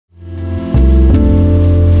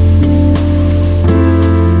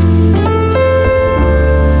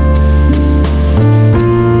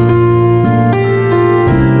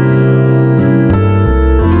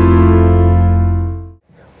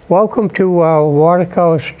Welcome to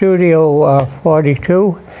Watercolor Studio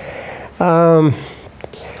 42.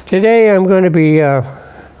 Today I'm going to be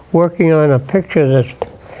working on a picture that's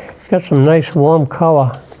got some nice warm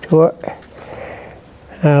color to it.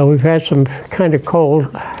 We've had some kind of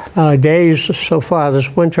cold days so far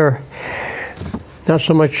this winter. Not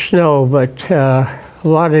so much snow, but a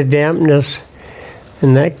lot of dampness,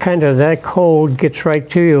 and that cold gets right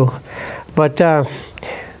to you. But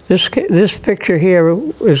this picture here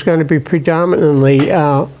is going to be predominantly,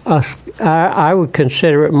 I would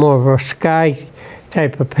consider it more of a sky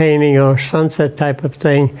type of painting or sunset type of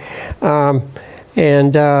thing.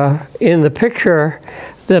 In the picture,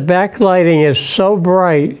 the backlighting is so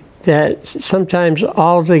bright that sometimes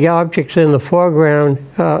all the objects in the foreground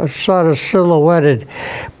sort of silhouetted,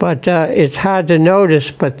 but it's hard to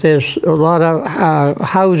notice. But there's a lot of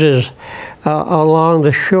houses along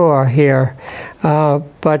the shore here, probably,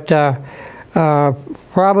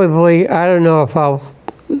 I don't know if I'll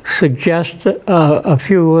suggest a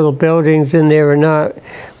few little buildings in there or not.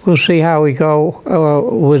 We'll see how we go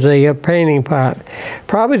with the painting part.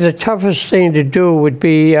 Probably the toughest thing to do would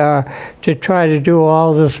be to try to do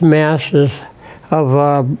all this masses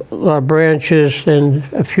of branches and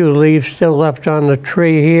a few leaves still left on the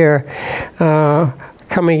tree here,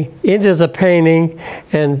 coming into the painting,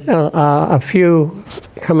 and a few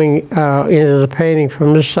coming into the painting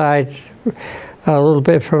from this side, a little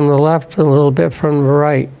bit from the left and a little bit from the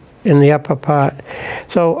right in the upper part.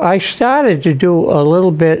 So I started to do a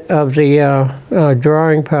little bit of the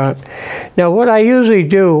drawing part. Now what I usually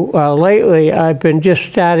do lately, I've been just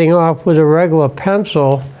starting off with a regular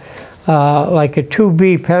pencil, like a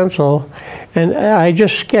 2B pencil, and I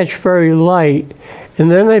just sketch very light. And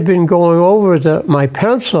then I've been going over my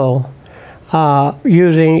pencil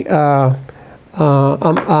using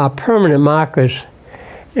permanent markers.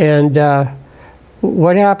 And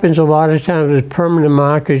what happens a lot of times with permanent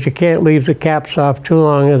markers, you can't leave the caps off too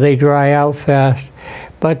long or they dry out fast.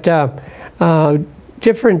 But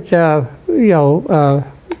different,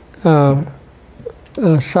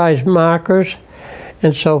 size markers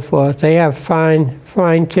and so forth. They have fine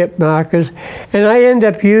tip markers, and I end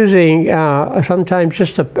up using sometimes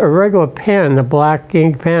just a regular pen, a black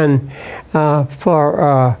ink pen,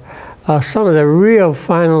 for some of the real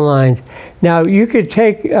fine lines. Now you could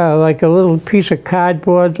take like a little piece of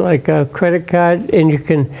cardboard, like a credit card, and you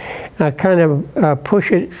can kind of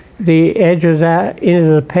push the edge of that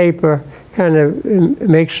into the paper, kind of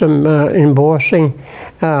make some embossing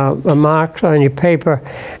marks on your paper,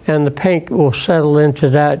 and the paint will settle into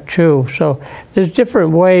that too. So there's different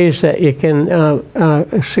ways that you can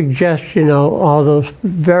suggest, all those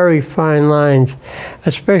very fine lines,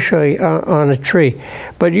 especially on a tree.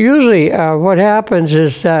 But usually what happens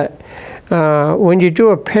is that when you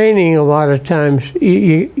do a painting, a lot of times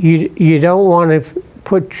you don't want to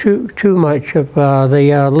put too much of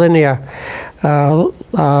the linear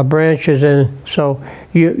branches in, so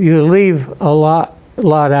you leave a lot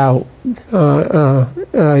out.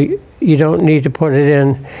 You don't need to put it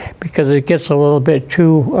in because it gets a little bit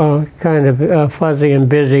too kind of fuzzy and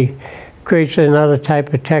busy. Creates another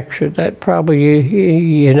type of texture that probably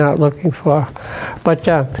you're not looking for. But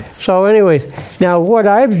so anyways, now what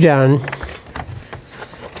I've done,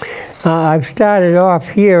 I've started off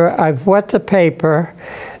here. I've wet the paper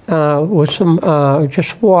with some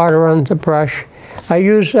just water on the brush. I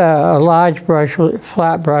use a large brush,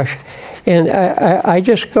 flat brush, and I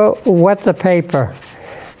just go wet the paper.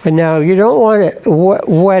 But now you don't want to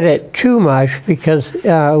wet it too much because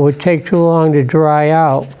it would take too long to dry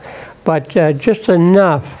out. But just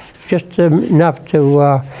enough to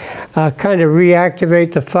kind of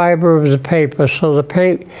reactivate the fiber of the paper, so the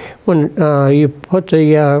paint, when you put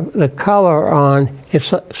the color on, it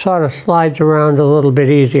sort of slides around a little bit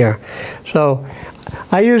easier. So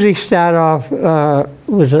I usually start off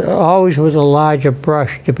always with a larger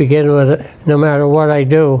brush to begin with, no matter what I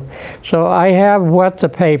do. So I have wet the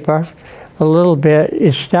paper a little bit.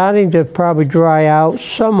 It's starting to probably dry out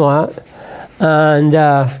somewhat, and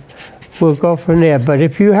we'll go from there. But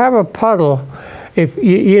if you have a puddle, if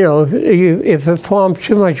if it forms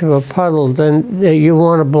too much of a puddle, then you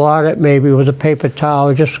want to blot it maybe with a paper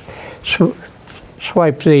towel. Just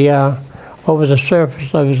swipe over the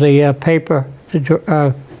surface of the paper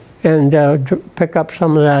and pick up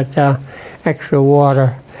some of that extra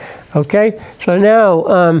water. Okay, so now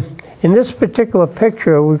in this particular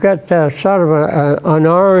picture, we've got sort of an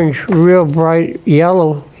orange, real bright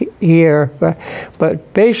yellow here,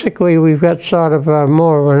 but basically we've got sort of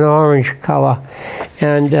more of an orange color.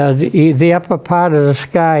 And the upper part of the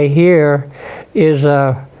sky here is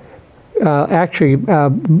actually a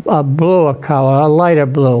bluer color, a lighter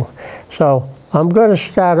blue. So I'm going to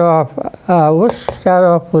start off, let's start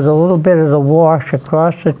off with a little bit of the wash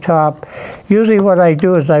across the top. Usually what I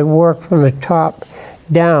do is I work from the top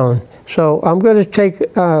down. So I'm going to take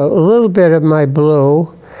a little bit of my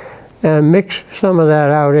blue and mix some of that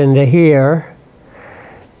out into here.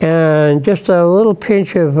 And just a little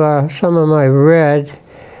pinch of some of my red,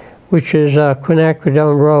 which is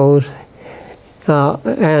quinacridone rose.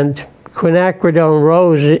 And quinacridone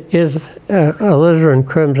rose is alizarin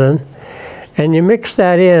crimson. And you mix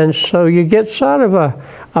that in so you get sort of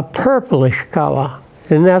a purplish color.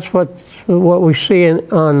 And that's what we see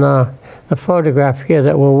on the photograph here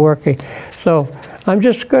that we're working. So I'm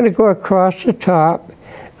just going to go across the top,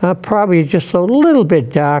 probably just a little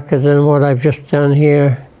bit darker than what I've just done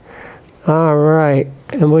here. All right,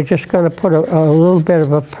 and we're just going to put a little bit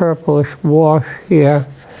of a purplish wash here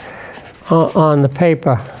on the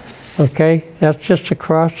paper. Okay, that's just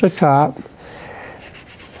across the top.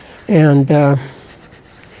 And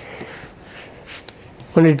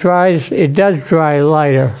when it dries, it does dry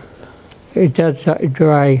lighter. It does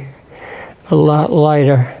dry a lot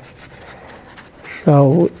lighter.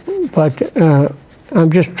 So, but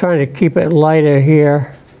I'm just trying to keep it lighter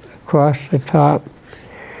here across the top.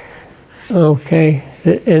 Okay,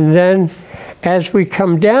 and then as we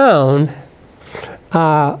come down,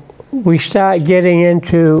 we start getting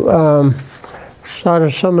into sort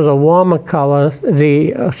of some of the warmer color,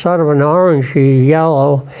 the sort of an orangey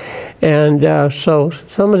yellow, and so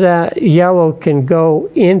some of that yellow can go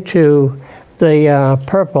into the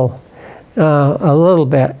purple a little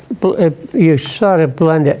bit. You sort of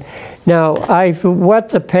blend it. Now I've wet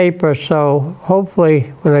the paper, so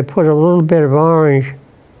hopefully when I put a little bit of orange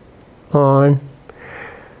on,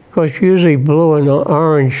 of course usually blue and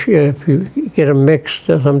orange, if you get them mixed,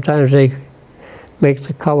 sometimes they make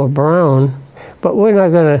the color brown. But we're not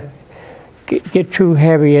going to get too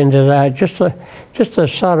heavy into that. Just a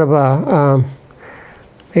sort of a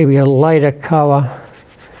maybe a lighter color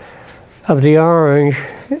of the orange,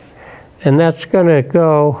 and that's going to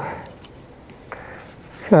go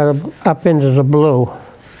kind of up into the blue.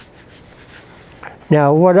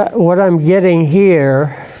 Now, what I'm getting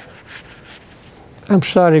here, I'm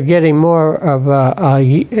sort of getting more of a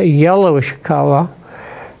yellowish color.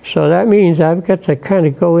 So that means I've got to kind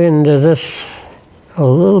of go into this a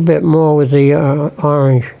little bit more with the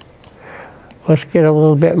orange. Let's get a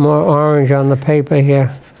little bit more orange on the paper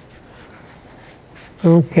here.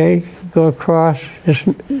 Okay, go across this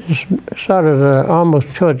sort of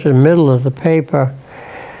almost towards the middle of the paper.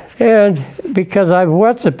 And because I've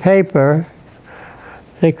wet the paper,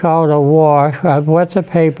 they call it a wash, I've wet the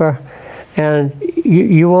paper, and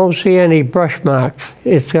you won't see any brush marks.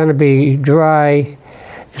 It's going to be dry.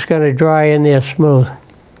 It's going to dry in there smooth.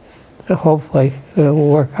 Hopefully it will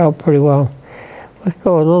work out pretty well. Let's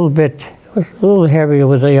go a little heavier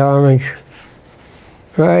with the orange.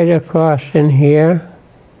 Right across in here.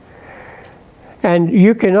 And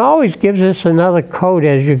you can always give this another coat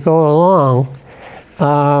as you go along.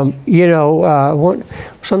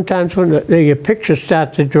 Sometimes when your pictures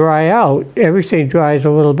start to dry out, everything dries a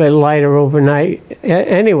little bit lighter overnight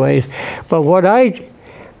anyways. But what I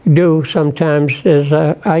do sometimes is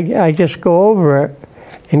I just go over it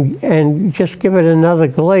and just give it another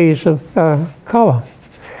glaze of color.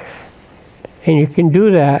 And you can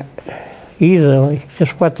do that easily.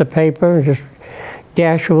 Just wet the paper and just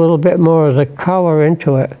dash a little bit more of the color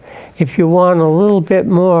into it. If you want a little bit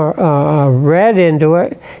more red into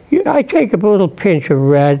it, I take a little pinch of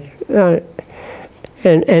red and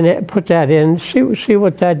put that in. See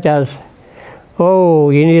what that does.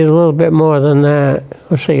 Oh, you need a little bit more than that.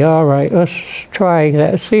 Let's see, all right, let's try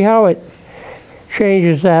that. See how it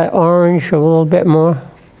changes that orange a little bit more?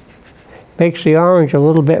 Makes the orange a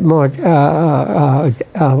little bit more,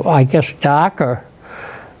 I guess, darker,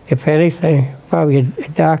 if anything. Probably a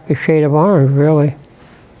darker shade of orange, really.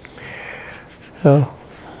 So,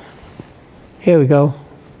 here we go.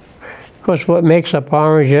 Of course, what makes up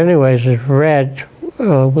orange anyways is red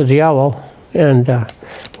with yellow and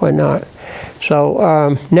whatnot.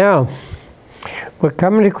 So now, we're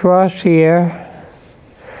coming across here,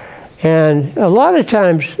 and a lot of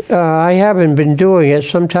times I haven't been doing it.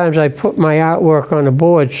 Sometimes I put my artwork on a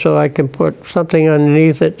board so I can put something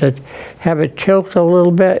underneath it to have it tilt a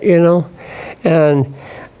little bit, you know. And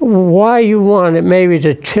why you want it maybe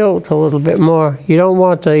to tilt a little bit more, you don't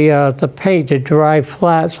want the paint to dry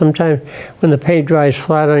flat. Sometimes when the paint dries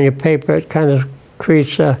flat on your paper, it kind of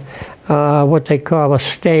creates what they call a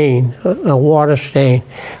stain, a water stain.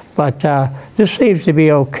 But this seems to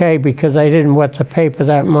be okay because I didn't wet the paper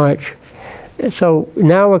that much. So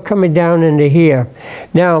now we're coming down into here.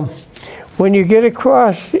 Now, when you get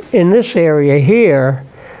across in this area here,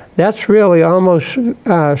 that's really almost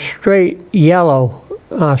straight yellow,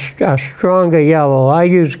 a stronger yellow. I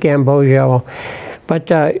use Gamboge yellow. But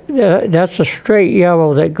that's a straight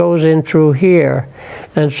yellow that goes in through here.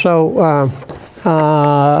 And so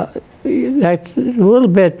that's a little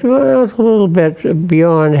bit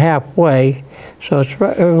beyond halfway. So it's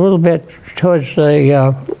a little bit towards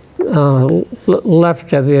the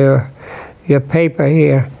left of your paper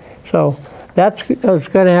here. So it's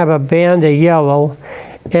going to have a band of yellow.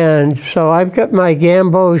 And so I've got my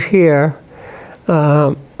Gamboge here.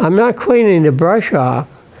 I'm not cleaning the brush off.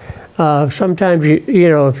 Sometimes, you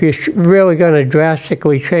know, if you're really going to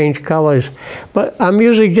drastically change colors. But I'm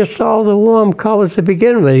using just all the warm colors to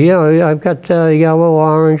begin with. You know, I've got yellow,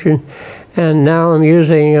 orange, and now I'm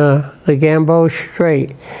using the Gamboge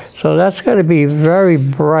straight. So that's going to be very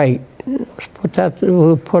bright.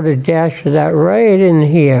 We'll put a dash of that right in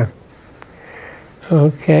here.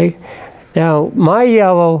 Okay. Now, my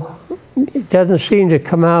yellow doesn't seem to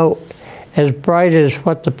come out as bright as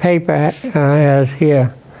what the paper has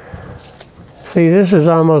here. See, this is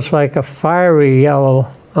almost like a fiery yellow,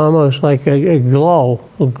 almost like a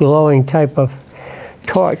glowing type of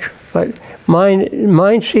torch. But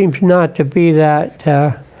mine seems not to be that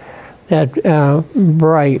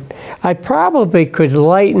bright. I probably could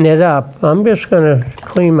lighten it up. I'm just going to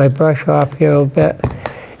clean my brush off here a bit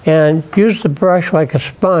and use the brush like a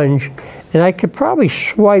sponge. And I could probably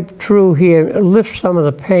swipe through here, lift some of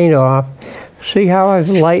the paint off. See how I've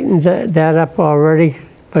lightened that up already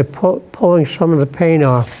by pulling some of the paint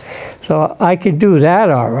off. So I could do that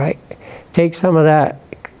all right. Take some of that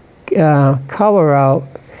color out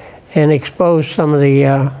and expose some of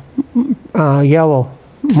the yellow,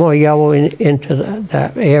 more yellow into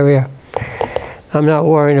that area. I'm not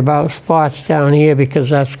worrying about spots down here because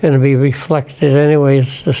that's going to be reflected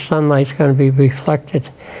anyways. The sunlight's going to be reflected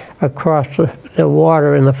across the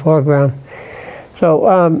water in the foreground.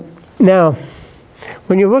 So now,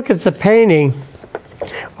 when you look at the painting,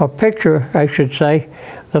 or picture, I should say,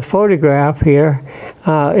 the photograph here,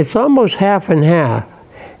 it's almost half and half.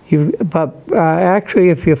 But actually,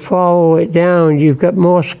 if you follow it down, you've got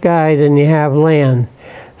more sky than you have land.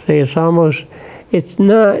 See, it's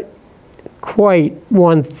not quite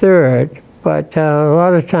 1/3, but a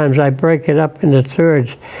lot of times I break it up into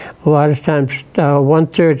thirds. A lot of times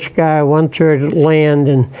 1/3 sky, 1/3 land,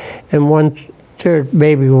 and 1/3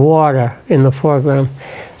 maybe water in the foreground.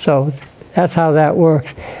 So that's how that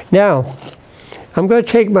works. Now, I'm going to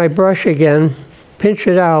take my brush again, pinch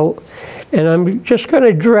it out, and I'm just going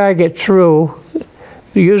to drag it through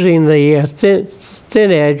using the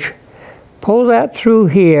thin edge, pull that through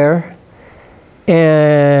here,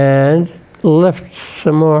 and lift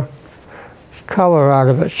some more color out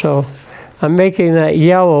of it. So I'm making that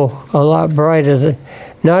yellow a lot brighter.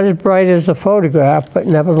 Not as bright as the photograph, but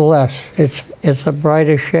nevertheless, it's a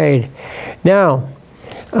brighter shade. Now,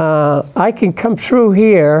 I can come through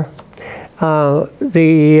here.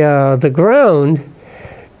 The ground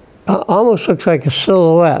almost looks like a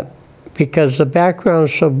silhouette because the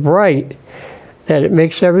background's so bright that it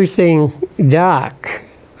makes everything dark,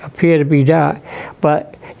 appear to be dark.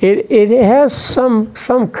 But it has some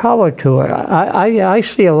color to it. I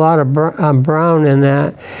see a lot of brown in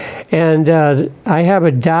that. And I have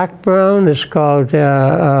a dark brown. It's called,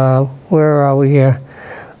 where are we here?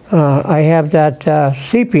 I have that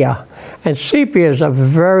sepia. And sepia is a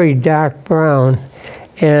very dark brown.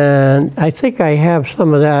 And I think I have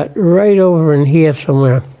some of that right over in here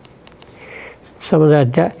somewhere. Some of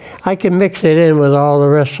that, I can mix it in with all the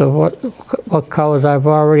rest of what colors I've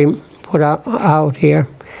already put out here.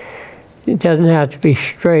 It doesn't have to be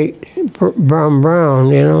straight brown,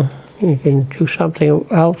 you know. You can do something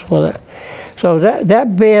else with it. So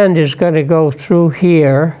that band is going to go through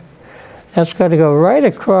here. That's going to go right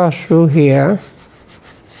across through here.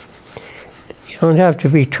 You don't have to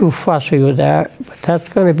be too fussy with that, but that's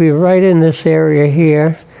going to be right in this area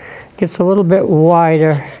here. Gets a little bit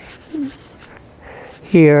wider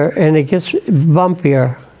here, and it gets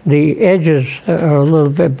bumpier. The edges are a little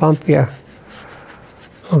bit bumpier.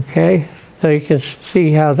 Okay, so you can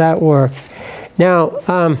see how that works.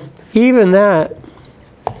 Now, even that,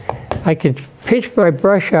 I can pitch my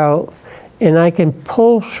brush out, and I can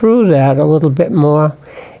pull through that a little bit more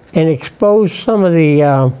and expose some of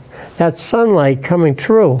the that sunlight coming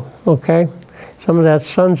through, okay? Some of that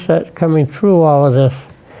sunset coming through all of this.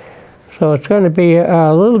 So it's going to be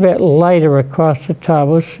a little bit lighter across the top.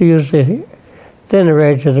 Let's use the thinner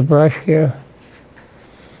edge of the brush here.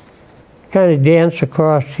 Kind of dance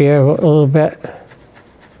across here a little bit.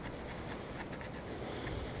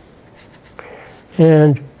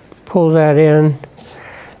 and pull that in.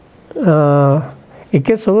 It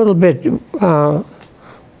gets a little bit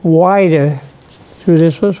wider through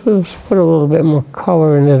this. Let's put a little bit more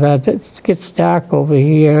color into that. It gets dark over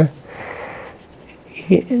here.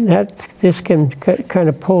 This can kind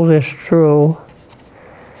of pull this through,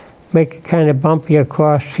 make it kind of bumpy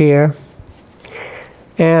across here.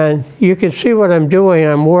 And you can see what I'm doing.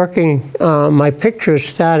 I'm working my pictures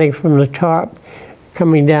starting from the top,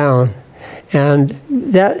 coming down. And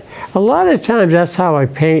that, a lot of times that's how I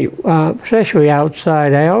paint, especially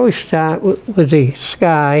outside. I always start with the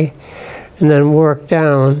sky and then work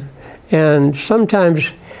down. And sometimes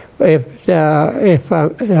if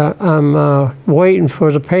I'm waiting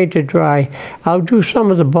for the paint to dry, I'll do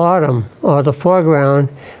some of the bottom or the foreground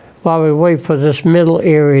while we wait for this middle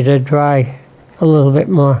area to dry a little bit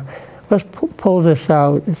more. Let's pull this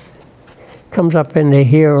out. It comes up into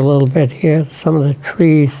here a little bit here, some of the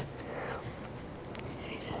trees.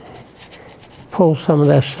 Pull some of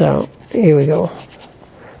this out. Here we go.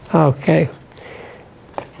 Okay.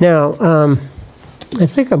 Now, I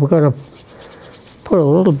think I'm going to put a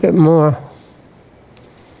little bit more,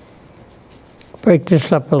 break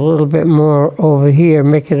this up a little bit more over here,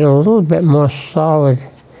 make it a little bit more solid.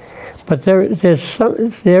 But there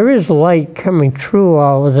is light coming through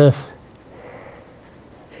all of this.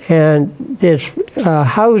 And there's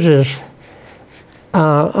houses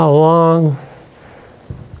along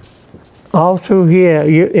all through here.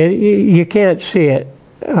 You can't see it,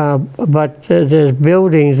 but there's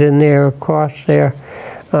buildings in there, across there,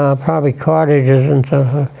 probably cottages and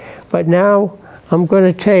stuff. But now I'm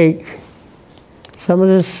going to take some of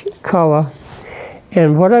this color,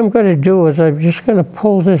 and what I'm going to do is I'm just going to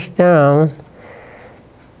pull this down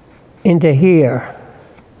into here.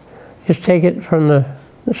 Just take it from the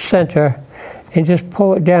center and just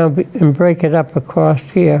pull it down and break it up across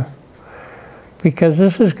here, because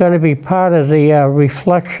this is going to be part of the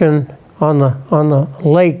reflection on the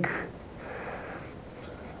lake.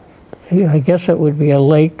 I guess it would be a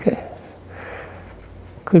lake.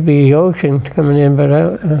 Could be the ocean coming in, but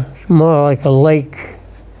it's more like a lake,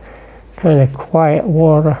 kind of quiet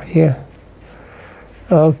water here.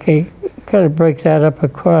 Okay, kind of break that up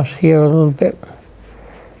across here a little bit.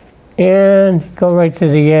 And go right to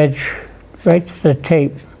the edge, right to the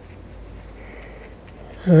tape.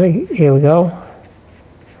 All right, here we go.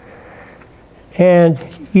 And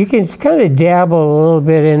you can kind of dabble a little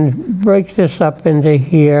bit and break this up into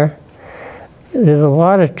here. There's a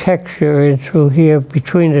lot of texture in through here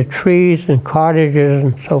between the trees and cottages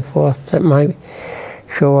and so forth that might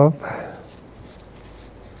show up.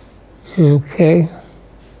 Okay.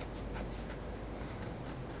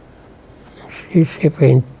 Let's see if I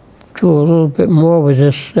can do a little bit more with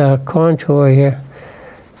this contour here.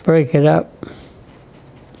 Break it up.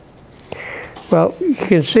 Well, you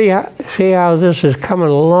can see how this is coming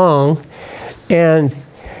along. And,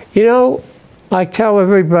 you know, I tell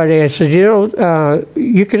everybody, I said, you know,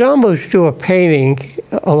 you could almost do a painting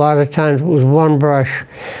a lot of times with one brush.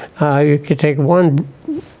 You could take one,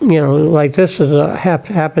 you know, like this is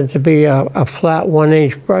happens to be a flat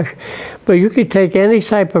 1-inch brush, but you could take any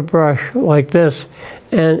type of brush like this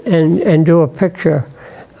and do a picture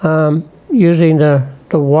using the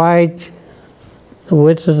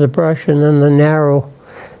width of the brush and then the narrow,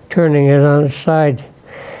 turning it on the side.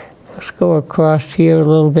 Let's go across here a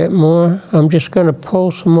little bit more. I'm just going to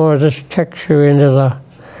pull some more of this texture into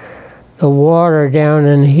the water down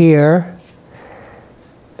in here.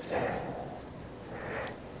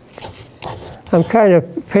 I'm kind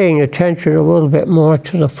of paying attention a little bit more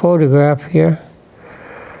to the photograph here.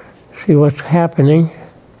 See what's happening.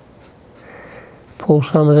 Pull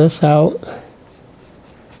some of this out.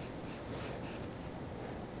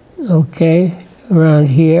 Okay, around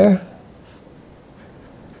here.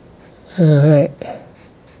 All right.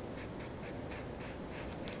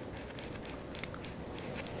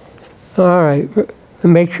 All right,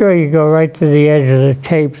 make sure you go right to the edge of the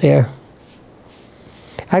tape there.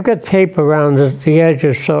 I've got tape around the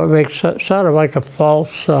edges, so it makes sort of like a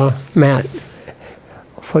false mat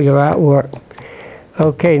for your artwork.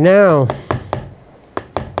 Okay, now,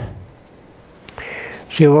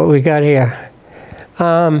 see what we got here.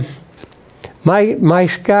 My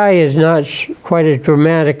sky is not quite as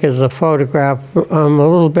dramatic as the photograph. I'm a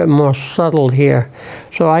little bit more subtle here.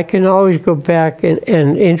 So I can always go back and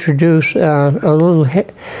introduce a little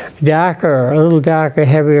darker,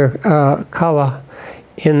 heavier color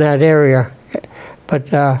in that area.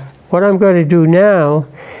 But what I'm going to do now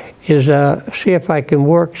is see if I can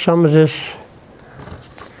work some of this.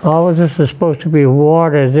 All of this is supposed to be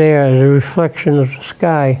water there, the reflection of the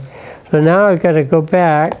sky. So now I've got to go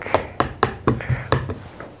back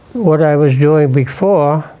what I was doing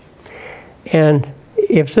before. And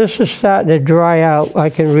if this is starting to dry out, I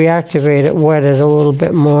can reactivate it, wet it a little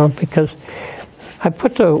bit more, because I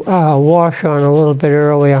put the wash on a little bit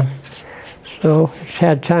earlier, so it's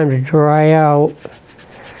had time to dry out.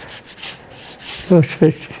 Let's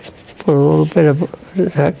put a little bit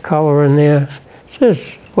of that color in there. This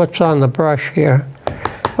is what's on the brush here.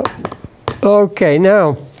 Okay,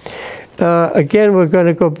 now, again, we're going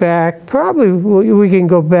to go back. Probably we can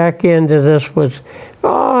go back into this with,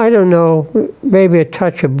 I don't know, maybe a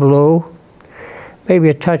touch of blue. Maybe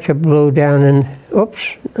a touch of blue down in,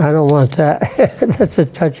 oops, I don't want that. That's a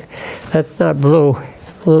touch, that's not blue.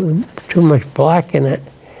 A little too much black in it.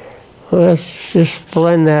 Let's just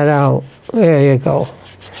blend that out. There you go.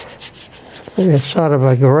 It's sort of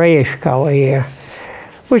a grayish color here,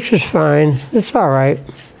 which is fine. It's all right.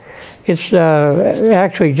 It's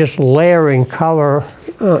actually just layering color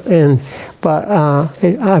but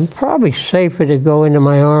I'm probably safer to go into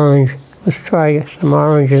my orange. Let's try some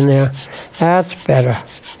orange in there. That's better.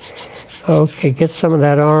 Okay, get some of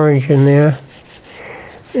that orange in there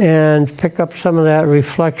and pick up some of that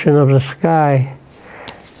reflection of the sky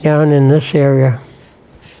down in this area.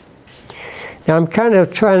 Now I'm kind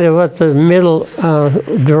of trying to let the middle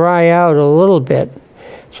dry out a little bit,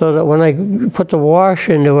 so that when I put the wash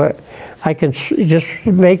into it, I can just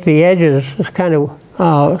make the edges, just kind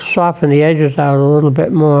of soften the edges out a little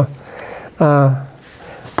bit more.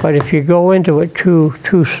 But if you go into it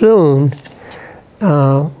too soon,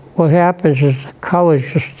 what happens is the colors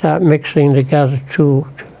just start mixing together too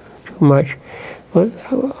much. But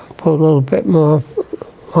put a little bit more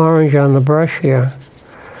orange on the brush here.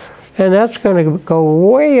 And that's going to go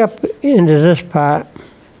way up into this part.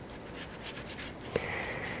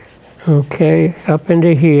 Okay, up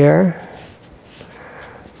into here.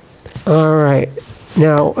 All right.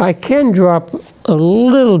 Now, I can drop a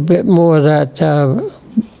little bit more of that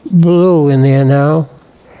blue in there now.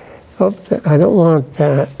 Oh, I don't want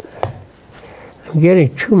that. I'm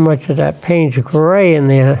getting too much of that Payne's gray in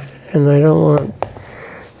there, and I don't want...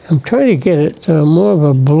 I'm trying to get it more of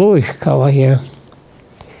a bluish color here.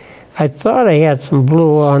 I thought I had some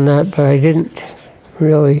blue on that, but I didn't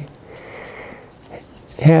really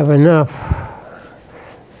have enough.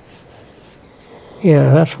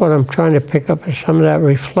 Yeah, that's what I'm trying to pick up, is some of that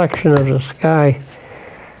reflection of the sky.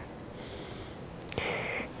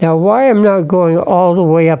 Now, why I'm not going all the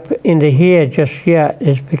way up into here just yet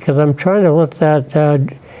is because I'm trying to let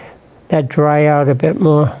that dry out a bit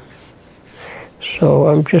more. So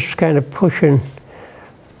I'm just kind of pushing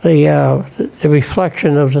the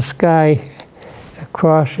reflection of the sky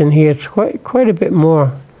across in here. It's quite a bit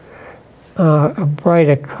more a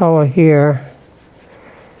brighter color here.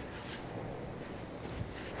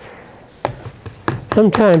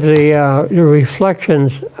 Sometimes the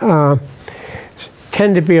reflections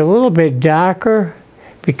tend to be a little bit darker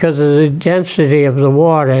because of the density of the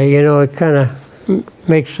water. You know, it kind of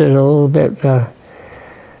makes it a little bit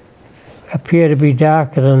appear to be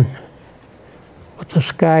darker than what the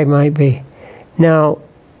sky might be. Now,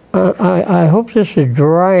 I hope this is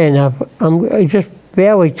dry enough. I'm just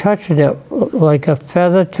barely touching it, like a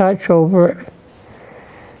feather touch over it.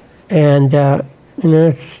 And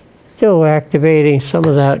it's still activating some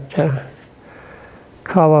of that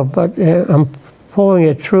color, but I'm pulling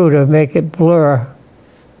it through to make it blur.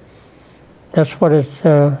 That's what it's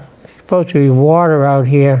supposed to be, water out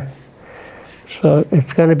here. So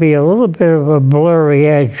it's going to be a little bit of a blurry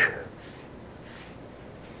edge.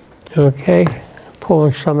 Okay,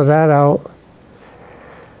 pulling some of that out.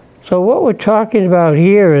 So what we're talking about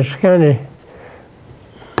here is kind of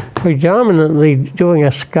predominantly doing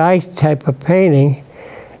a sky type of painting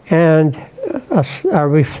and a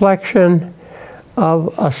reflection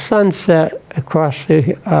of a sunset across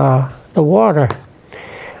the water.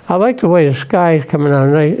 I like the way the sky is coming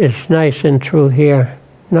on. It's nice and through here.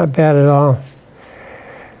 Not bad at all.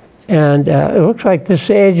 And it looks like this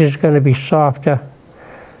edge is going to be softer.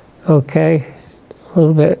 Okay, a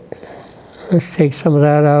little bit. Let's take some of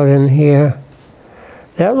that out in here.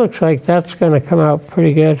 That looks like that's going to come out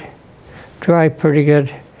pretty good. Dry pretty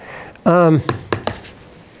good.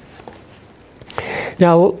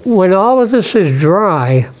 Now, when all of this is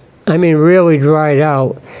dry, I mean really dried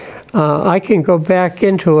out, I can go back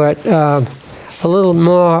into it a little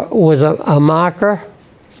more with a marker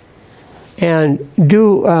and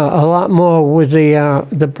do a lot more with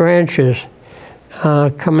the branches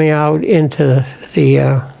coming out into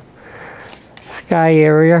the sky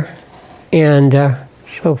area and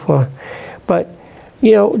so forth. But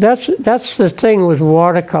you know, that's the thing with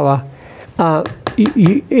watercolor.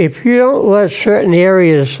 If you don't let certain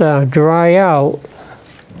areas dry out,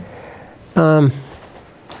 and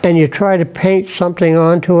you try to paint something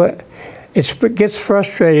onto it, it gets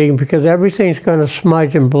frustrating because everything's going to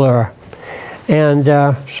smudge and blur. And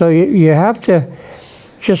so you have to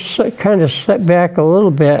just kind of set back a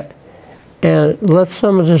little bit and let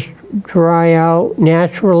some of this dry out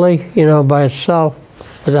naturally, you know, by itself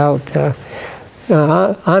without,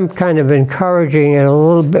 I'm kind of encouraging it a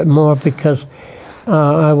little bit more because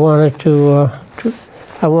I wanted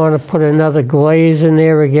I want to put another glaze in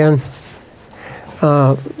there again.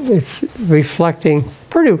 It's reflecting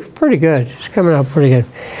pretty good. It's coming out pretty good.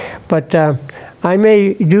 But I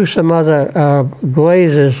may do some other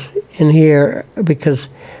glazes in here because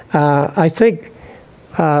I think,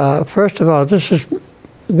 first of all, this is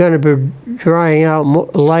going to be drying out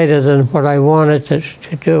lighter than what I wanted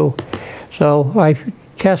to do. So I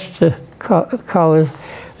test the colors.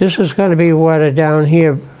 This is going to be wetter down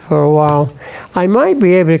here for a while. I might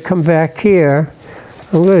be able to come back here.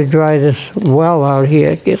 I'm going to dry this well out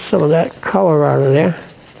here, get some of that color out of there.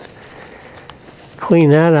 Clean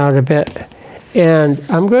that out a bit. And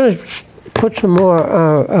I'm going to put some more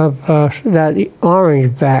of that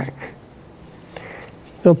orange back.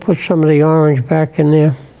 I'll put some of the orange back in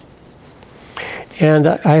there. And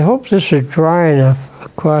I hope this is dry enough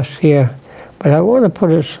across here. But I want to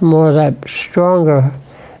put some more of that stronger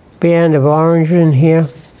band of orange in here.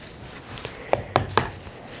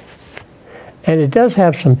 And it does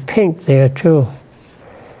have some pink there too.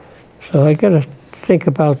 So I got to think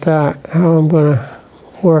about that, how I'm going to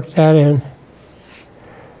work that in.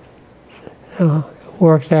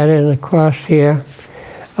 Work that in across here.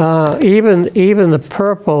 Even the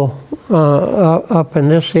purple up in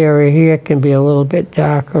this area here can be a little bit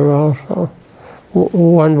darker also,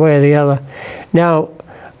 one way or the other. Now,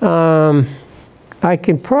 I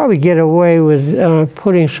can probably get away with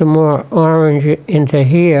putting some more orange into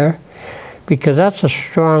here because that's a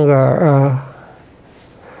stronger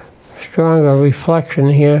reflection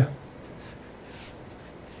here.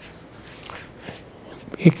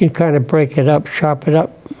 You can kind of break it up, chop it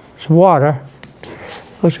up. It's water.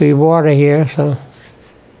 Supposed to be water here, so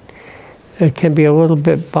it can be a little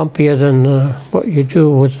bit bumpier than what you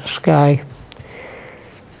do with the sky.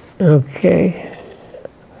 Okay.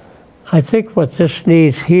 I think what this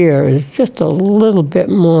needs here is just a little bit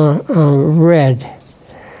more red.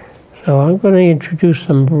 So I'm going to introduce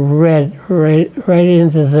some red right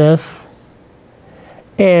into this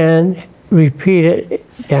and repeat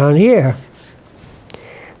it down here.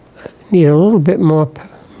 Need a little bit more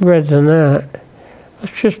red than that.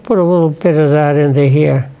 Let's just put a little bit of that into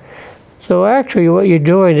here. So actually what you're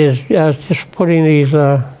doing is just putting these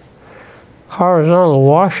horizontal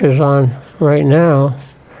washes on right now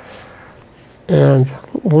and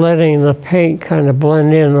letting the paint kind of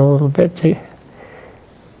blend in a little bit to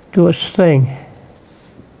do its thing.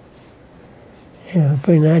 Yeah,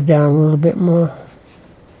 bring that down a little bit more.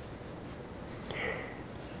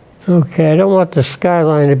 Okay, I don't want the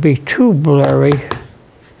skyline to be too blurry.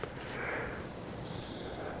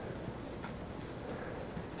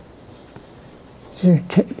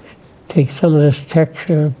 Take some of this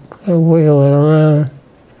texture and wiggle it around.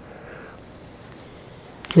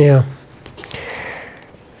 Yeah,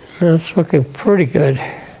 that's looking pretty good.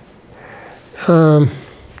 A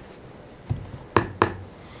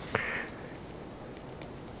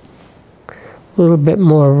little bit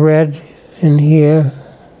more red in here.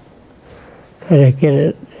 Gotta get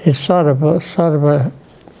it. It's sort of a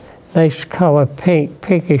nice color,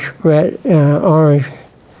 pinkish red, orange,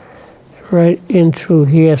 right in through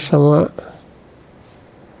here somewhat.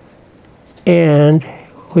 And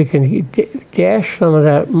we can dash some of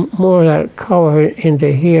that, more of that color into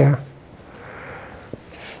here.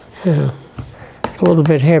 Yeah, it's a little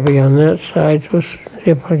bit heavy on that side. Let's see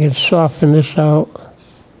if I can soften this out.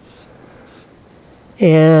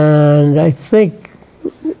 And I think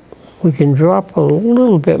we can drop a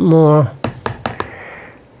little bit more.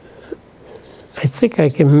 I think I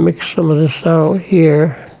can mix some of this out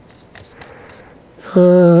here.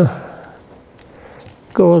 Go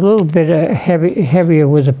a little bit heavier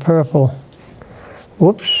with the purple.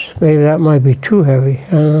 Whoops, maybe that might be too heavy.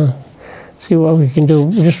 See what we can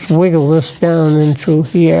do. Just wiggle this down in through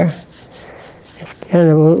here. It's kind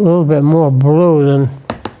of a little bit more blue than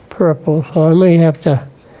purple, so I may have to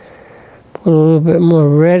put a little bit more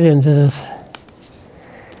red into this.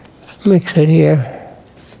 Mix it here.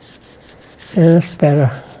 And it's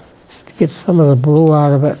better to get some of the blue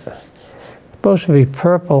out of it. It's supposed to be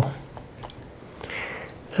purple.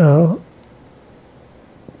 So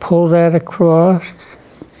pull that across.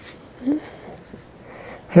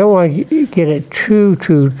 I don't want to get it too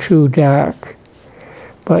dark,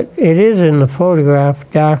 but it is in the photograph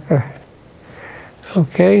darker.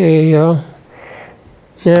 Okay, there you go.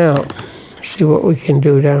 Now, see what we can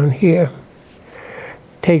do down here.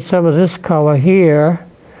 Take some of this color here,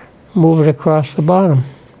 move it across the bottom.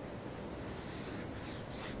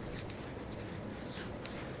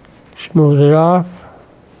 Smooth it off,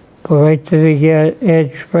 go right to the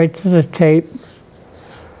edge, right to the tape,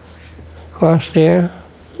 across there,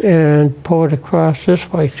 and pull it across this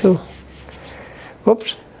way too.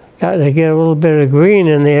 Whoops, got to get a little bit of green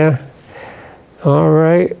in there. All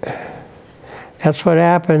right, that's what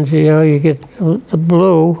happens, you know, you get the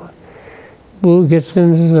blue gets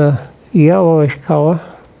into the yellowish color.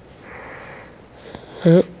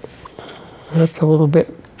 That's a little bit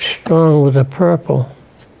strong with the purple.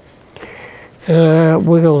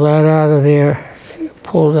 Wiggle that out of there,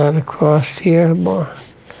 pull that across here more.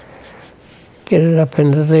 Get it up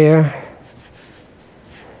into there.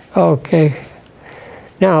 Okay.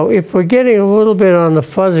 Now, if we're getting a little bit on the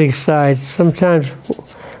fuzzy side, sometimes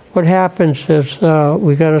what happens is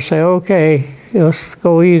we got to say, okay, let's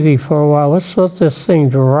go easy for a while. Let's let this thing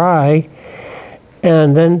dry,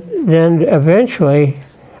 and then eventually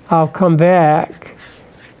I'll come back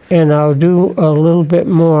and I'll do a little bit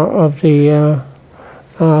more of the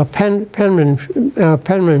penman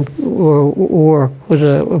work with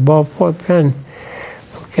a ballpoint pen.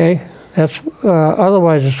 Okay, that's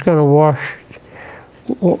otherwise it's going to wash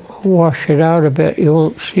it out a bit. You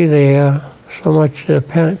won't see the so much the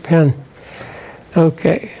pen.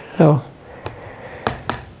 Okay, so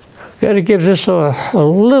got to give this a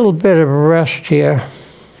little bit of a rest here.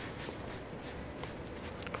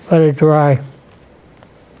 Let it dry.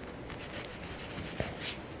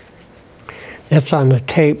 That's on the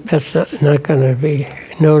tape. That's not going to be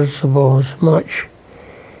noticeable as much.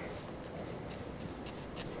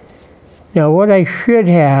 Now what I should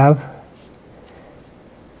have,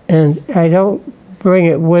 and I don't bring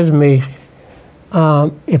it with me,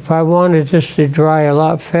 if I wanted this to dry a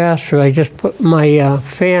lot faster, I just put my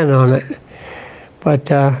fan on it. But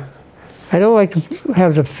I don't like to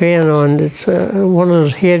have the fan on. It's one of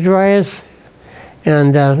those hair dryers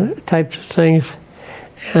and types of things,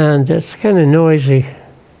 and it's kind of noisy.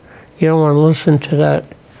 You don't want to listen to that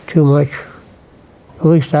too much. At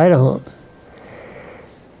least I don't.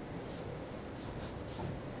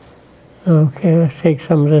 Okay, let's take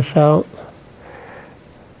some of this out.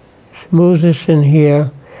 Smooth this in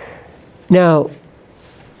here. Now,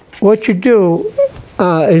 what you do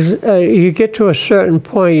is you get to a certain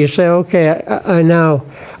point, you say, okay, now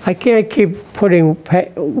I can't keep putting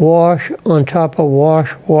wash on top of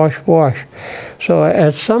wash, wash, wash. So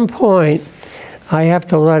at some point, I have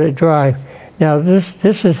to let it dry. Now this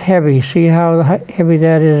is heavy. See how heavy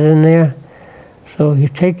that is in there? So you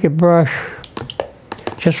take your brush,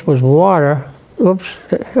 just with water. Oops,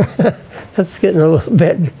 that's getting a little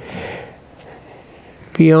bit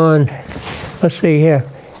beyond. Let's see here.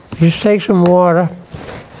 Just take some water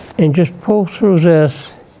and just pull through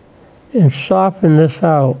this and soften this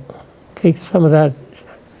out. Take some of that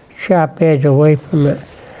sharp edge away from it.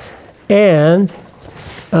 And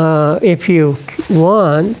if you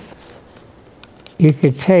want, you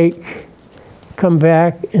could come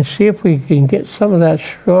back and see if we can get some of that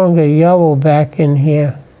stronger yellow back in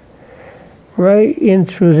here, right in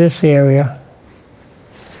through this area.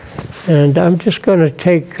 And I'm just going to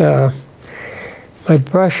take my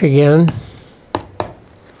brush again,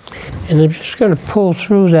 and I'm just going to pull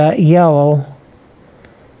through that yellow.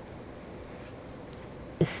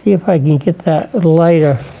 See if I can get that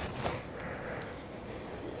lighter.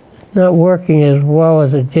 Not working as well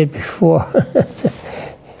as it did before.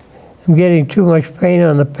 I'm getting too much paint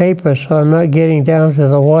on the paper, so I'm not getting down to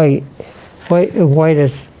the whitest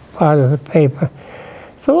part of the paper.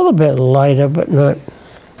 It's a little bit lighter, but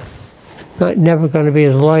never going to be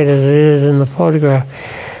as light as it is in the photograph.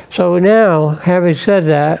 So now, having said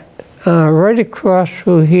that, right across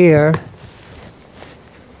through here,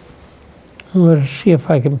 I'm going to see if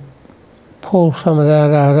I can pull some of that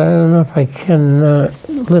out. I don't know if I can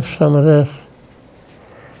lift some of this.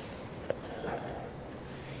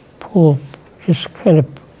 Just kind of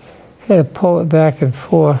pull it back and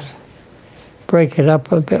forth. Break it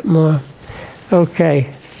up a bit more.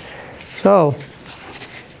 Okay, so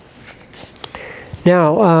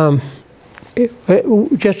now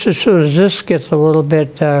just as soon as this gets a little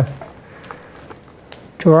bit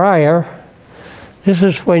drier, this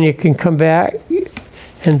is when you can come back,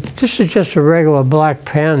 and this is just a regular black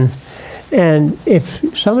pen, and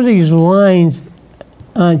if some of these lines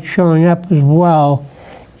aren't showing up as well,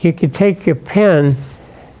 you could take your pen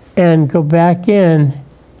and go back in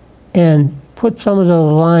and put some of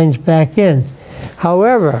those lines back in.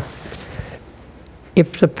 However,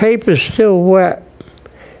 if the paper is still wet,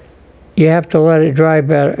 you have to let it dry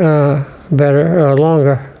better or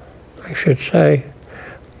longer, I should say.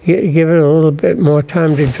 Give it a little bit more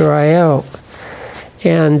time to dry out.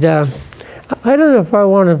 And I don't know if I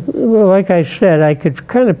want to, well, like I said, I could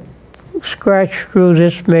kind of scratch through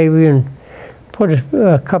this maybe and put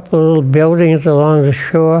a couple of little buildings along the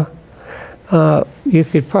shore. You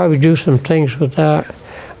could probably do some things with that.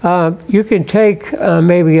 You can take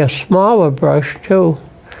maybe a smaller brush too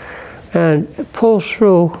and pull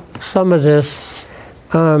through some of this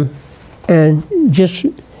and just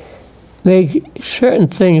make certain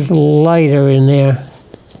things lighter in there,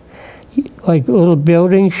 like little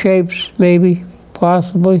building shapes maybe,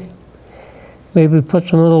 possibly. Maybe put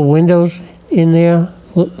some little windows in there.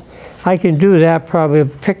 I can do that probably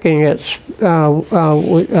picking at, you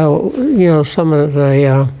know, some of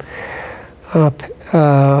the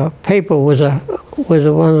paper with one of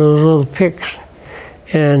those little picks,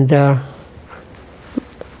 and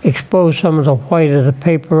expose some of the white of the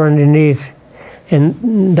paper underneath.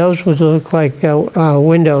 And those would look like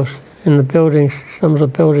windows in the buildings, some of the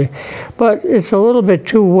buildings. But it's a little bit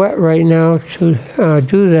too wet right now to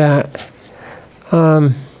do that.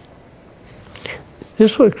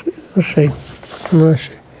 This looks, let's see.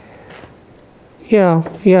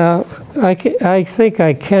 Yeah, I think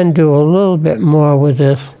I can do a little bit more with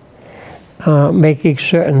this, making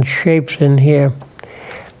certain shapes in here.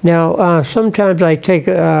 Now, sometimes I take,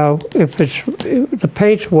 if the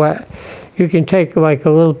paint's wet, you can take like a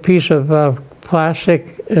little piece of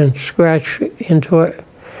plastic and scratch into it,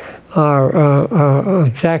 or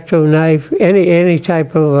X-Acto knife, any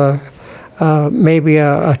type of maybe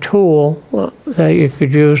a tool that you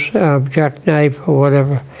could use, jackknife or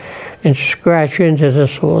whatever, and scratch into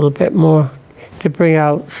this a little bit more to bring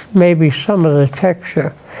out maybe some of the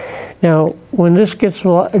texture. Now, when this gets,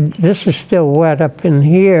 this is still wet up in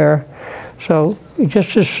here, so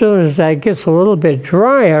just as soon as that gets a little bit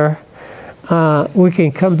drier, we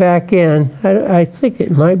can come back in. I think it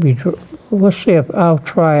might be, let's see if I'll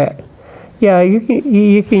try it. Yeah,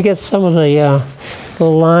 you can get some of the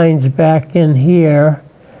lines back in here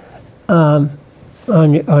on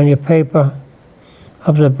your paper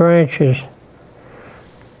of the branches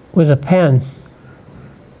with a pen.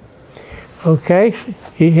 Okay,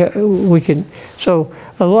 we can. So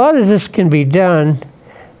a lot of this can be done.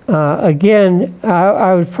 Again,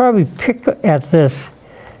 I would probably pick at this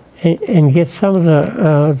and get some of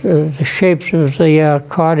the shapes of the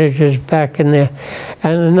cottages back in there.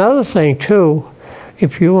 And another thing too,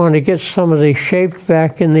 if you want to get some of the shapes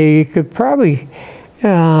back in there, you could probably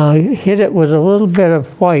hit it with a little bit of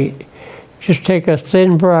white. Just take a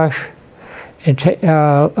thin brush and take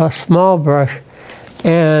a small brush,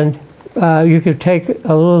 and you could take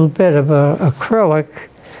a little bit of acrylic.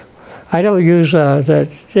 I don't use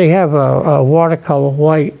they have a watercolor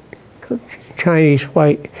white, Chinese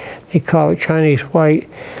white. They call it Chinese white,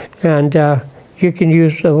 and you can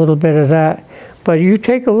use a little bit of that. But you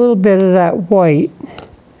take a little bit of that white.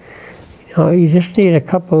 You just need a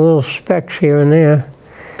couple of little specks here and there,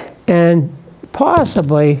 and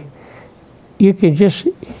possibly you could just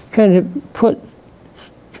kind of put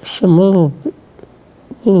some little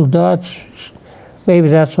dots. Maybe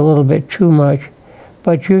that's a little bit too much,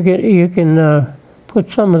 but you can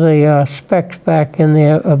put some of the specks back in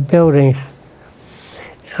there of buildings.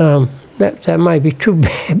 That might be too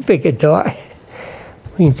big a dot.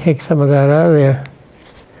 We can take some of that out of there.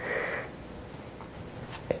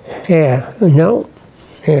 Yeah, no,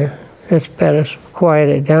 yeah, that's better. So quiet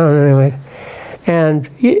it down anyway. And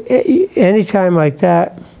anytime like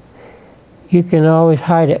that, you can always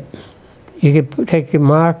hide it. You can take your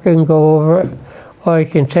marker and go over it, or you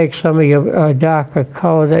can take some of your darker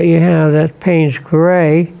color that you have, that Payne's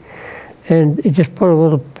gray, and just put a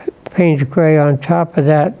little Payne's gray on top of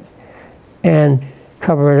that and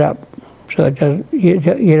cover it up so it doesn't, you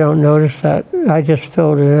don't notice that. I just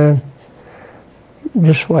filled it in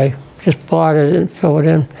this way, just blot it and fill it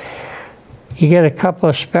in. You get a couple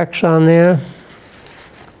of specks on there.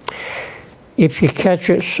 If you catch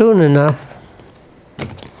it soon enough,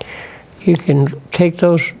 you can take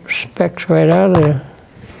those specks right out of there.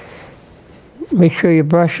 Make sure your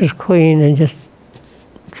brush is clean and just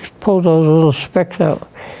pull those little specks out.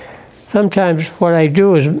 Sometimes what I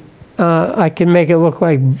do is I can make it look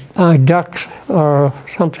like ducks or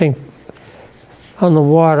something on the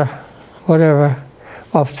water, whatever.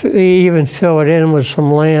 Or even fill it in with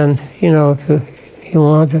some land, you know, if you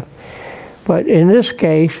want to. But in this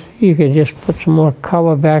case, you can just put some more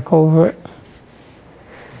color back over it.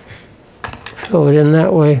 Fill it in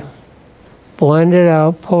that way. Blend it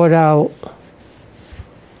out, pull it out.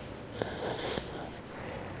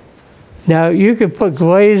 Now you could put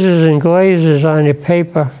glazes and glazes on your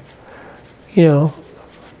paper, you know,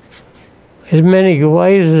 as many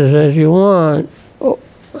glazes as you want,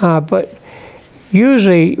 but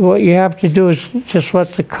usually what you have to do is just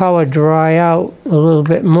let the color dry out a little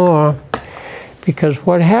bit more, because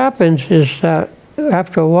what happens is that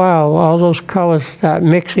after a while all those colors start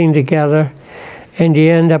mixing together and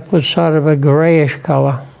you end up with sort of a grayish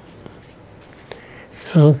color.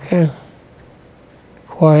 Okay.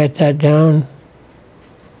 Quiet that down.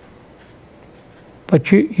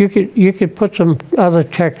 But you could put some other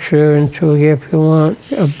texture into here if you want,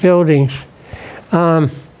 of buildings.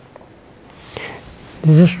 Is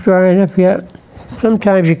this drying up yet?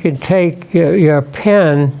 Sometimes you can take your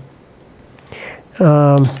pen,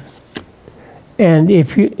 and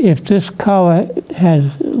if this color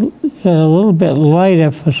has a little bit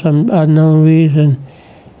lighter for some unknown reason,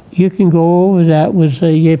 you can go over that with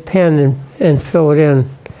your pen and fill it in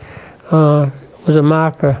with a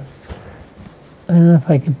marker. I don't know if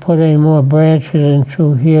I can put any more branches in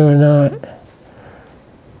through here or not.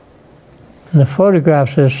 In the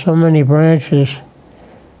photographs, there's so many branches.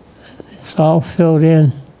 It's all filled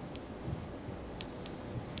in.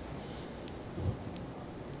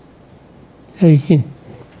 So you can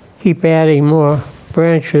keep adding more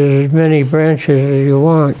branches, as many branches as you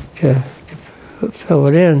want to fill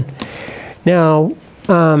it in. Now,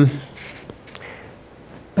 I've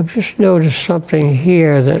just noticed something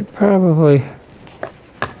here that probably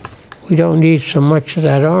we don't need so much of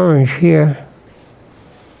that orange here.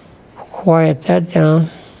 Quiet that down.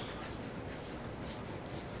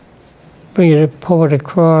 Bring it, pull it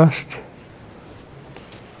across.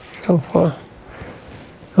 So far.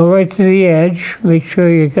 Go right to the edge. Make sure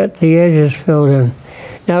you got the edges filled in.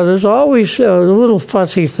 Now there's always little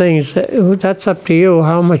fussy things. That's up to you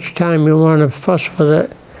how much time you want to fuss with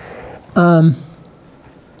it.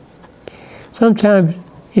 Sometimes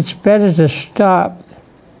it's better to stop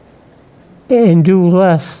and do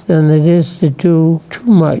less than it is to do too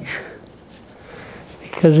much.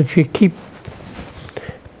 Because if you keep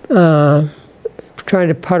trying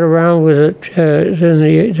to putt around with it,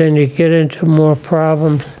 then you get into more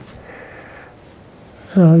problems.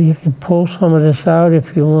 You can pull some of this out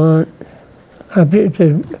if you want.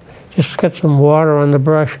 Just get some water on the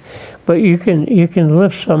brush, but you can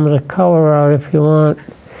lift some of the color out if you want,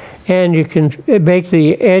 and you can make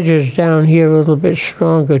the edges down here a little bit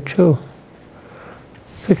stronger too.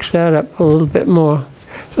 Fix that up a little bit more.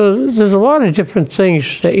 So there's a lot of different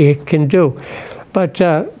things that you can do. But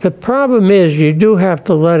the problem is you do have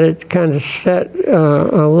to let it kind of set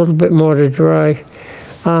a little bit more to dry.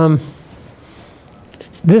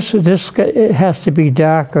 This it has to be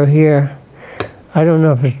darker here. I don't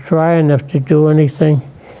know if it's dry enough to do anything.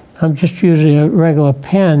 I'm just using a regular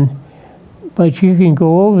pen, but you can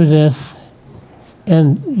go over this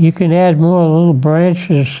and you can add more little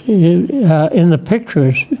branches in the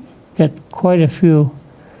pictures. Got quite a few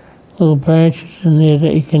little branches in there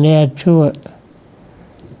that you can add to it.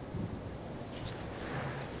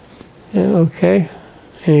 Yeah, okay,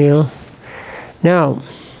 there you go. Now,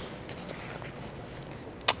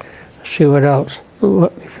 let's see what else.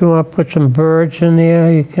 If you want to put some birds in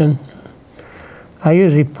there, you can. I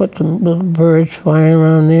usually put some little birds flying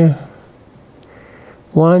around there.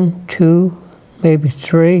 1, 2, maybe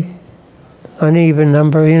 3. Uneven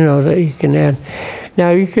number, you know, that you can add.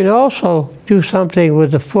 Now you can also do something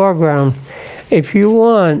with the foreground. If you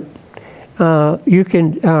want, you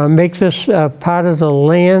can make this part of the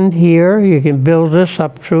land here. You can build this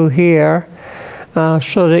up through here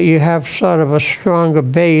so that you have sort of a stronger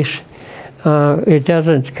base. It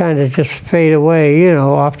doesn't kind of just fade away, you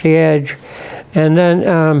know, off the edge. And then,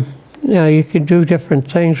 you know, you can do different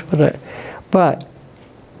things with it. But,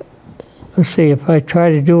 let's see, if I try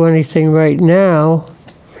to do anything right now,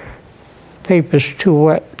 paper's too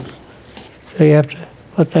wet. So you have to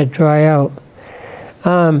let that dry out.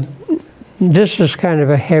 This is kind of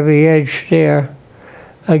a heavy edge there.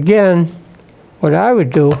 Again, what I would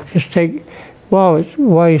do, just take, while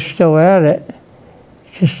you're still at it,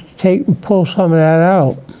 just take and pull some of that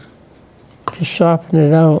out. Just soften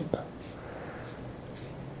it out.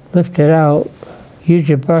 Lift it out. Use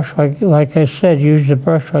your brush, like I said, use the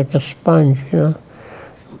brush like a sponge, you know.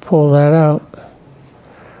 Pull that out.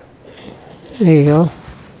 There you go.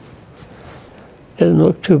 Doesn't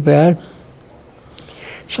look too bad.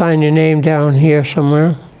 Sign your name down here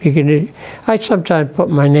somewhere. You can. I sometimes put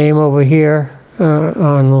my name over here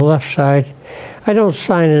on the left side. I don't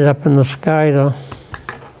sign it up in the sky though.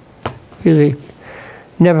 Usually,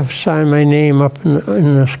 never sign my name up in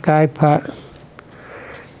the sky part.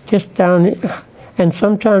 Just down, and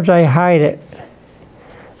sometimes I hide it.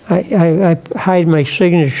 I hide my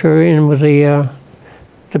signature in with the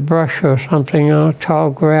brush or something,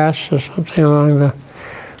 tall grass or something along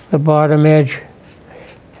the bottom edge.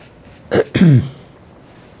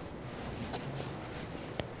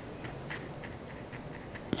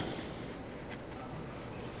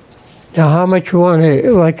 Now, how much you want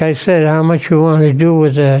to, like I said, how much you want to do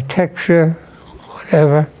with the texture,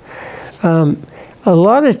 whatever. A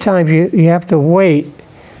lot of times you have to wait.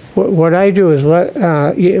 What I do is let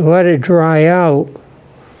it dry out,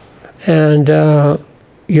 and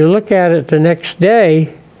you look at it the next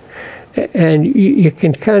day, and you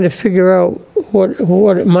can kind of figure out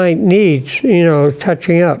what it might need, you know,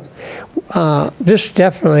 touching up. This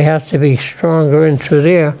definitely has to be stronger into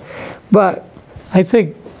there, but I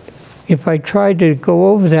think if I tried to go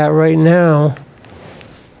over that right now,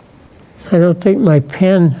 I don't think my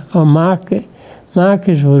pen or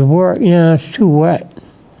markers would work. You know, it's too wet.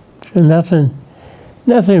 So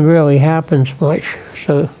nothing really happens much.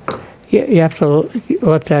 So you have to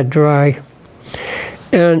let that dry.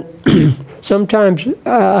 And sometimes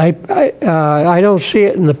I don't see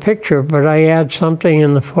it in the picture, but I add something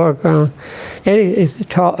in the foreground.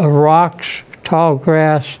 Rocks, tall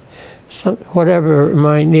grass, whatever it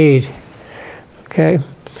might need. Okay,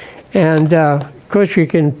 and of course you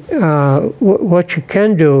can. What you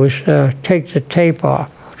can do is take the tape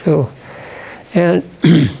off too, and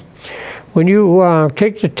when you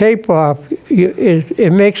take the tape off,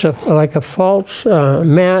 it makes like a false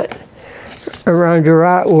mat around your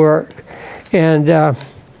artwork, and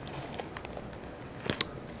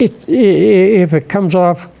if it comes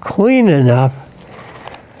off clean enough,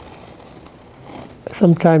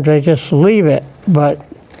 sometimes I just leave it, but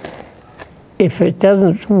if it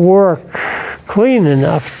doesn't work clean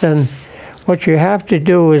enough, then what you have to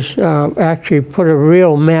do is actually put a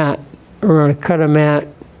real mat around, cut a mat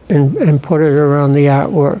and put it around the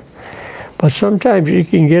artwork. But sometimes you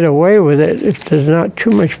can get away with it if there's not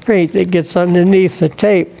too much paint that gets underneath the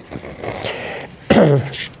tape.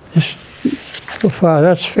 So far,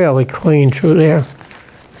 that's fairly clean through there.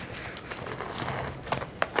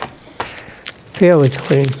 Fairly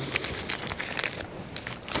clean.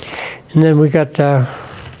 And then we got down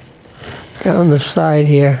the side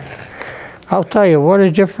here. I'll tell you what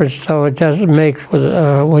a difference though it does make with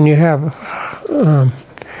when you have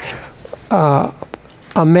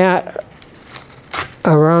a mat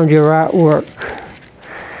around your artwork,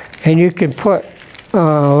 and you can put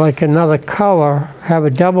like another color, have a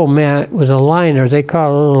double mat with a liner. They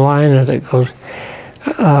call it a little liner that goes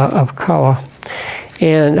of color.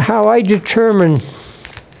 And how I determine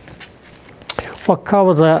what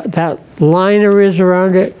color that liner is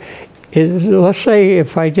around it is, let's say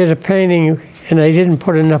if I did a painting and I didn't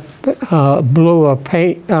put enough blue or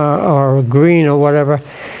paint or green or whatever,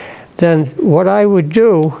 then what I would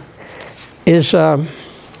do is, let's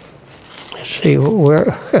see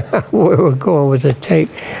where we're going with the tape.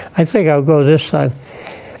 I think I'll go this side.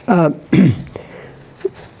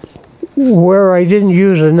 Where I didn't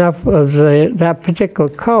use enough of that particular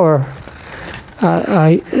color,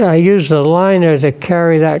 I use the liner to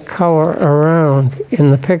carry that color around in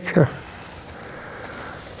the picture.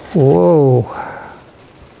 Whoa.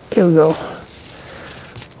 Here we go.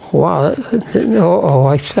 Wow. Oh,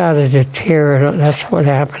 I started to tear it up. That's what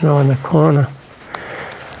happened on the corner.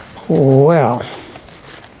 Well,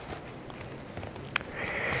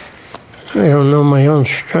 I don't know my own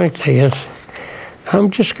strength, I guess. I'm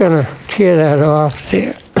just going to tear that off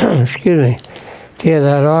there. Excuse me. Tear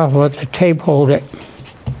that off, let the tape hold it.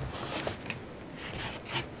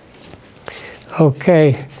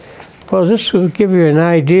 Okay, well, this will give you an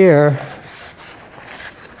idea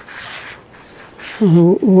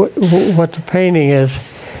what the painting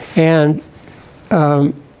is, and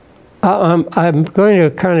I'm going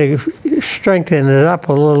to kind of strengthen it up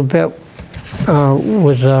a little bit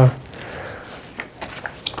with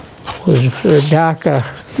the darker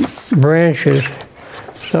branches.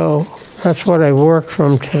 So that's what I worked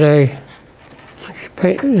from today.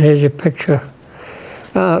 Here's your picture.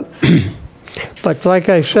 But like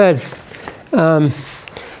I said,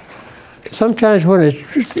 sometimes when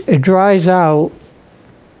it dries out,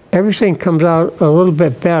 everything comes out a little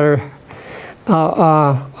bit better.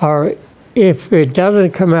 Or if it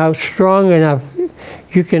doesn't come out strong enough,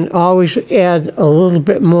 you can always add a little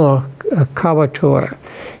bit more color to it.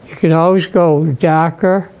 You can always go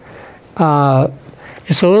darker.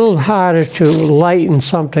 It's a little harder to lighten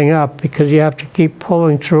something up because you have to keep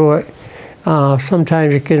pulling through it.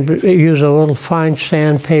 Sometimes you can use a little fine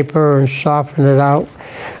sandpaper and soften it out.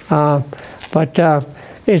 But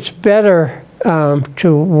it's better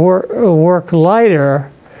to work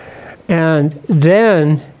lighter, and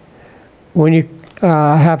then when you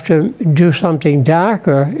have to do something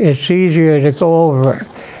darker, it's easier to go over it.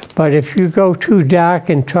 But if you go too dark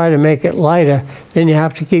and try to make it lighter, then you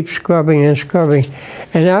have to keep scrubbing and scrubbing.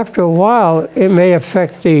 And after a while, it may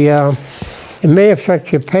affect the, it may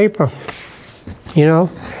affect your paper, you know?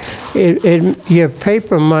 Your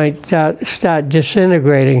paper might start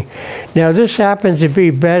disintegrating. Now this happens to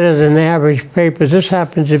be better than average paper. This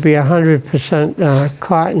happens to be 100%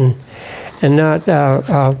 cotton and not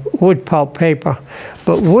wood pulp paper.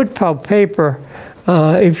 But wood pulp paper,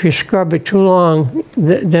 if you scrub it too long,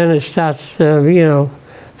 then it starts to, you know,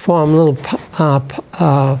 form little,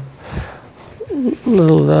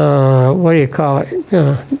 what do you call it?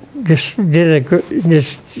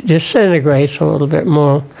 Disintegrates a little bit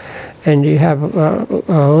more, and you have a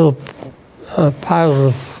little pile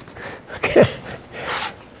of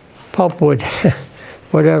pulpwood,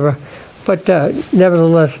 whatever. But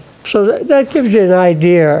nevertheless, so that gives you an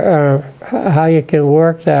idea how you can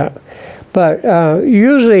work that. But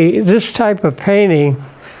usually this type of painting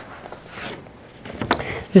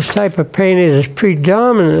is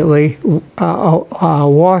predominantly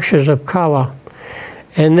washes of color.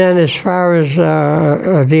 And then as far as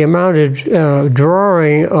the amount of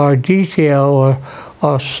drawing or detail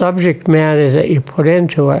or subject matter that you put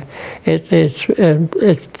into it,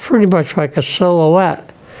 it's pretty much like a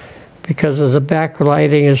silhouette because of the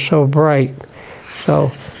backlighting is so bright.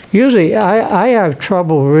 So usually I have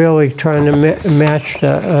trouble really trying to match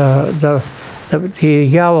the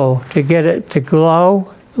yellow to get it to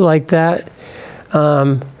glow like that.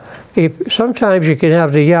 Sometimes you can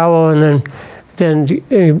have the yellow and then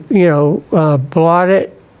you know, blot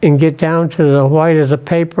it and get down to the white of the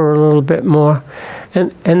paper a little bit more,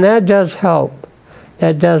 and that does help.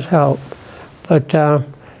 That does help, but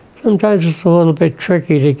sometimes it's a little bit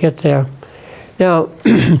tricky to get there. Now,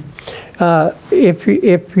 if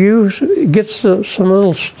you get some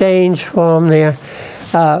little stains from there,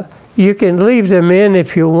 you can leave them in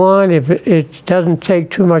if you want, if it doesn't take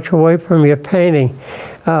too much away from your painting.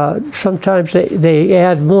 Sometimes they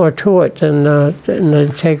add more to it than they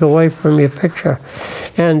take away from your picture.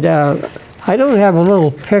 And I don't have a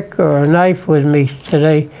little pick or a knife with me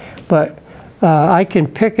today, but I can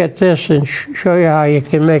pick at this and show you how you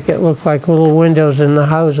can make it look like little windows in the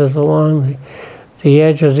houses along the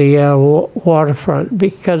edge of the waterfront.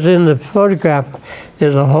 Because in the photograph,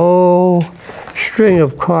 there's a whole string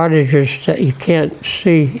of cottages that you can't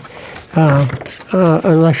see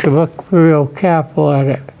unless you look real careful at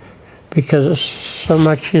it, because it's so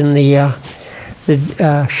much in the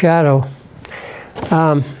shadow.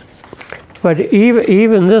 But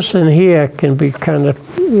even this in here can be kind of,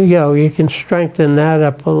 you know, you can strengthen that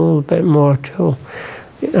up a little bit more too,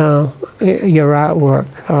 your artwork.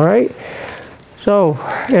 All right. So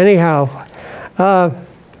anyhow,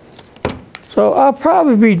 so I'll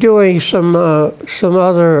probably be doing some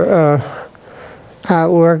other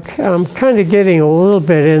artwork. I'm kind of getting a little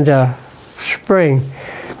bit into spring,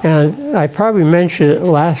 and I probably mentioned it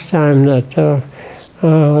last time that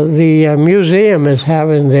the museum is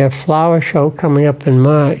having their flower show coming up in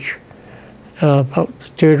March, about the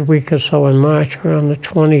third week or so in March, around the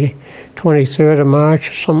 23rd of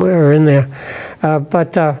March, somewhere in there.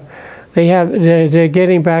 But they're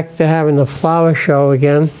getting back to having the flower show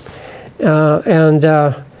again,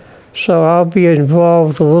 so I'll be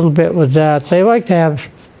involved a little bit with that. They like to have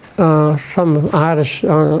some artists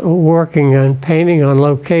working on painting on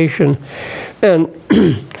location, and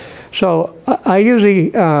so I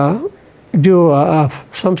usually do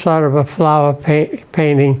some sort of a flower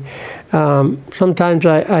painting. Sometimes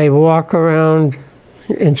I walk around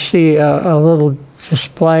and see a little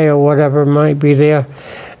display or whatever might be there,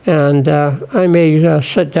 and I may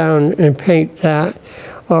sit down and paint that,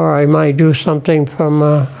 or I might do something from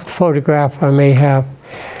a photograph I may have,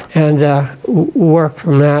 and work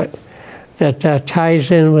from that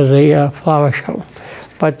ties in with the flower show.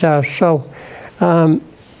 But so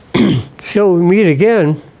till we meet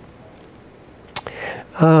again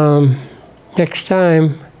next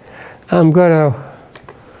time, I'm going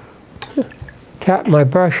to tap my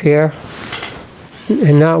brush here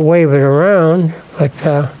and not wave it around, but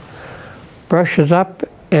brush it up,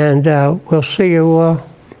 and we'll see you a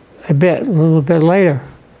little bit later.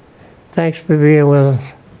 Thanks for being with us.